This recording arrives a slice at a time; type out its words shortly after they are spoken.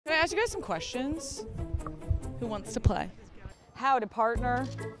ask you guys some questions? Who wants to play? How to partner?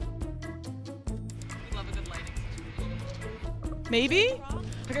 We love a good lighting situation. Maybe?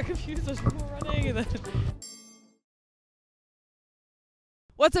 I got confused. There's people running. And then...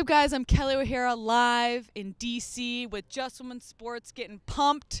 What's up, guys? I'm Kelley O'Hara live in DC with Just Women's Sports, getting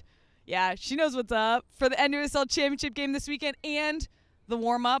pumped. Yeah, she knows what's up for the NWSL Championship game this weekend and the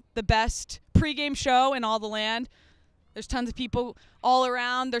warm-up, the best pregame show in all the land. There's tons of people all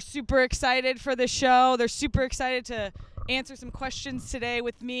around. They're super excited for the show. They're super excited to answer some questions today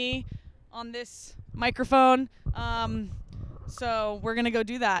with me on this microphone. So we're going to go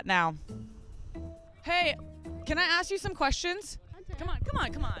do that now. Hey, can I ask you some questions? Come on, come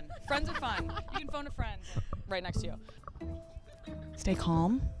on, come on. Friends are fun. You can phone a friend right next to you. Stay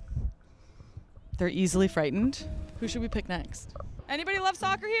calm. They're easily frightened. Who should we pick next? Anybody love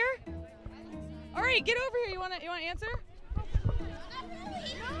soccer here? All right, get over here. You want to answer?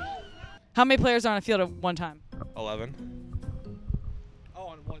 How many players are on a field at one time? 11. Oh,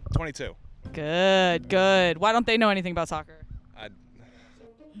 on 22. Good, good. Why don't they know anything about soccer?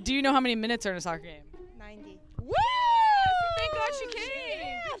 Do you know how many minutes are in a soccer game? 90. Woo! Thank God she came.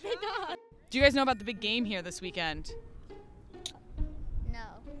 Yeah, thank God. Do you guys know about the big game here this weekend? No.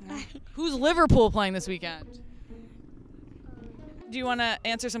 Who's Liverpool playing this weekend? Do you want to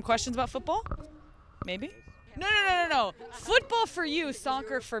answer some questions about football? Maybe? No. Football for you,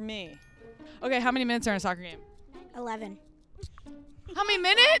 soccer for me. Okay, how many minutes are in a soccer game? 11. How many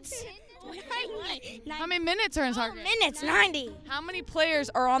minutes? 90. How many minutes are in a soccer game? Minutes, 90. How many players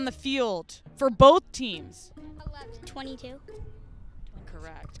are on the field for both teams? 22.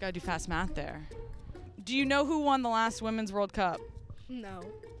 Correct. Gotta do fast math there. Do you know who won the last Women's World Cup? No.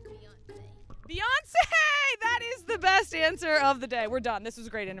 Beyonce! That is the best answer of the day. We're done. This was a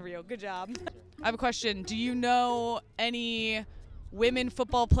great interview. Good job. I have a question. Do you know any women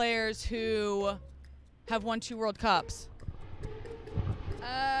football players who have won 2 World Cups?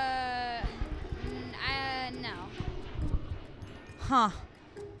 No. Huh.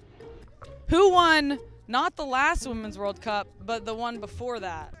 Who won not the last Women's World Cup, but the one before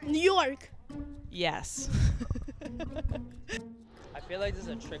that? New York. Yes. I feel like this is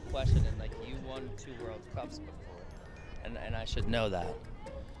a trick question, and like you won 2 World Cups before, and I should know that.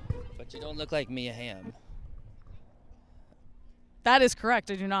 But you don't look like Mia Hamm. That is correct.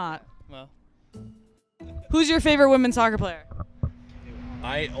 I do not. Well, Who's your favorite women's soccer player?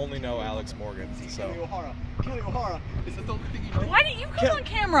 I only know Alex Morgan, so. Kelley O'Hara is the thing you know. Why didn't you come on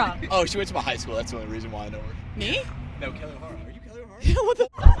camera? Oh, she went to my high school. That's the only reason why I know her. Me? No, Kelley O'Hara. Are you Kelley O'Hara? Yeah, what the?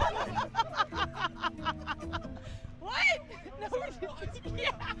 What? No,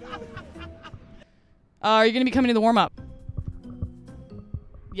 yeah. Are you going to be coming to the warm-up?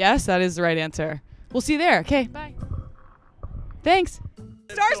 Yes, that is the right answer. We'll see you there. Okay, bye. Thanks.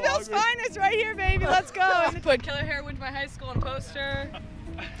 Starsville's finest right here, baby. Let's go. Put Kelley O'Hara went to my high school on a poster.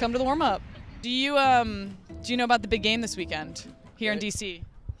 Come to the warm-up. Do you know about the big game this weekend here in DC?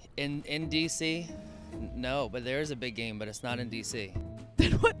 in DC, no, but there is a big game, but it's not in DC.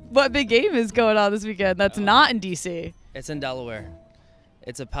 Then what big game is going on this weekend that's not in DC? It's in Delaware.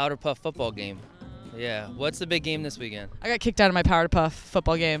 It's a Powder Puff football game. Yeah. What's the big game this weekend? I got kicked out of my Power to Puff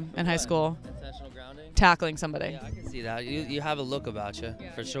football game in high school. Intentional grounding? Tackling somebody. Yeah, I can see that. You have a look about you,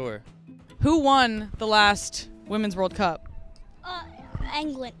 for sure. Who won the last Women's World Cup?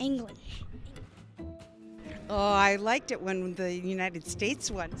 England. Oh, I liked it when the United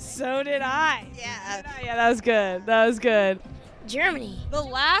States won. So did I. Yeah. Yeah, that was good. That was good. Germany. The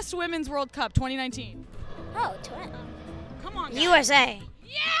last Women's World Cup, 2019. Oh, Come on, guys. USA.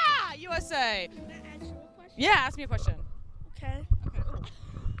 Yeah, USA. Yeah, ask me a question. Okay.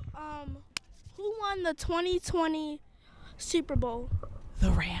 Who won the 2020 Super Bowl?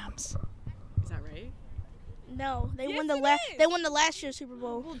 The Rams. Is that right? No, they Yes, won it is. the last year's Super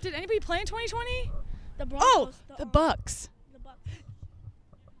Bowl. Well, did anybody play in 2020? The Broncos. Oh, the Bucks. The Bucks.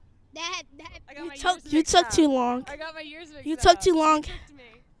 I got my You years took mixed up. too long. I got my years mixed up. You took too long. You tricked me.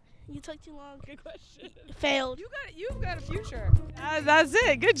 You took too long. Good question. Failed. You've got a future. That's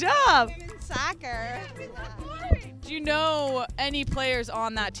it. Good job. Women's soccer. Do you know any players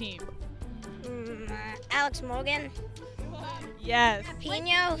on that team? Alex Morgan. Yes.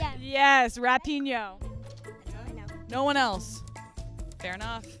 Pino. Yes, Rapinoe. That's all I know. No one else. Fair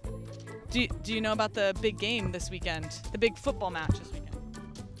enough. Do you know about the big game this weekend? The big football match this weekend?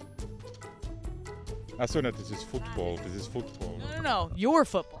 So no, this is football. This is football. No. Your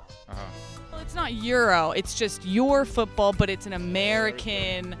football. Uh-huh. Well, it's not Euro. It's just your football, but it's an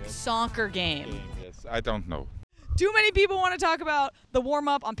American soccer game. Yes, I don't know. Too many people want to talk about the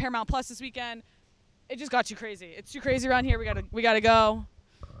warm-up on Paramount Plus this weekend. It just got too crazy. It's too crazy around here. We gotta go.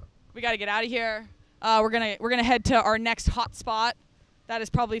 We got to get out of here. We're gonna head to our next hot spot. That is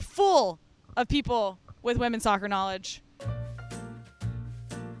probably full of people with women's soccer knowledge.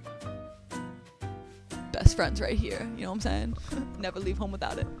 Best friends right here. You know what I'm saying? Never leave home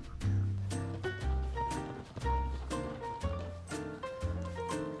without it.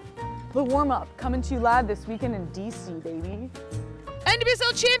 The warm-up coming to you live this weekend in DC, baby.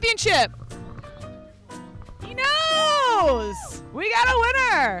 NWSL Championship. He knows. We got a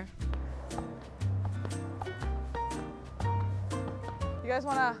winner. You guys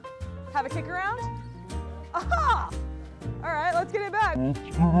want to have a kick around? Aha! All right, let's get it back.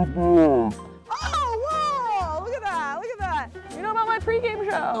 Oh, whoa! Look at that! Look at that! You know about my pregame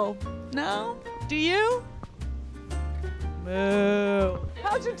show? No? Do you? Moo.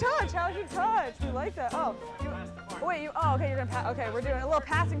 How's your touch? How's your touch? We like that. Oh, wait. Okay, you're gonna pass. Okay, we're doing a little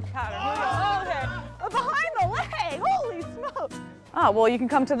passing pattern. Here we go. Oh, okay. Behind the leg. Holy smokes! Oh, well, you can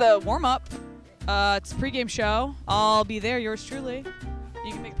come to the warm-up. It's a pregame show. I'll be there. Yours truly.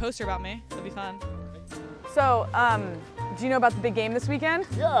 You can make a poster about me. It'll be fun. So, do you know about the big game this weekend?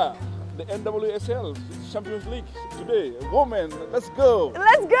 Yeah, the NWSL Championship today. Woman, let's go.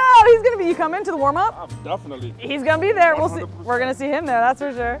 Let's go. He's gonna be. You come into the warm-up? Definitely. He's gonna be there. 100%. We'll see. We're gonna see him there. That's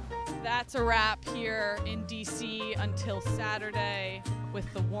for sure. That's a wrap here in DC until Saturday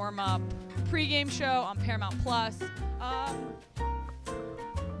with the warm-up pregame show on Paramount Plus.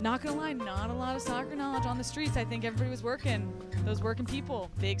 Not gonna lie, not a lot of soccer knowledge on the streets. I think everybody was working. Those working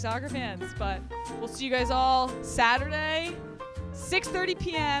people, big soccer fans. But we'll see you guys all Saturday, 6:30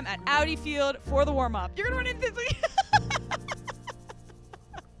 p.m. at Audi Field for the warm-up. You're gonna run into this.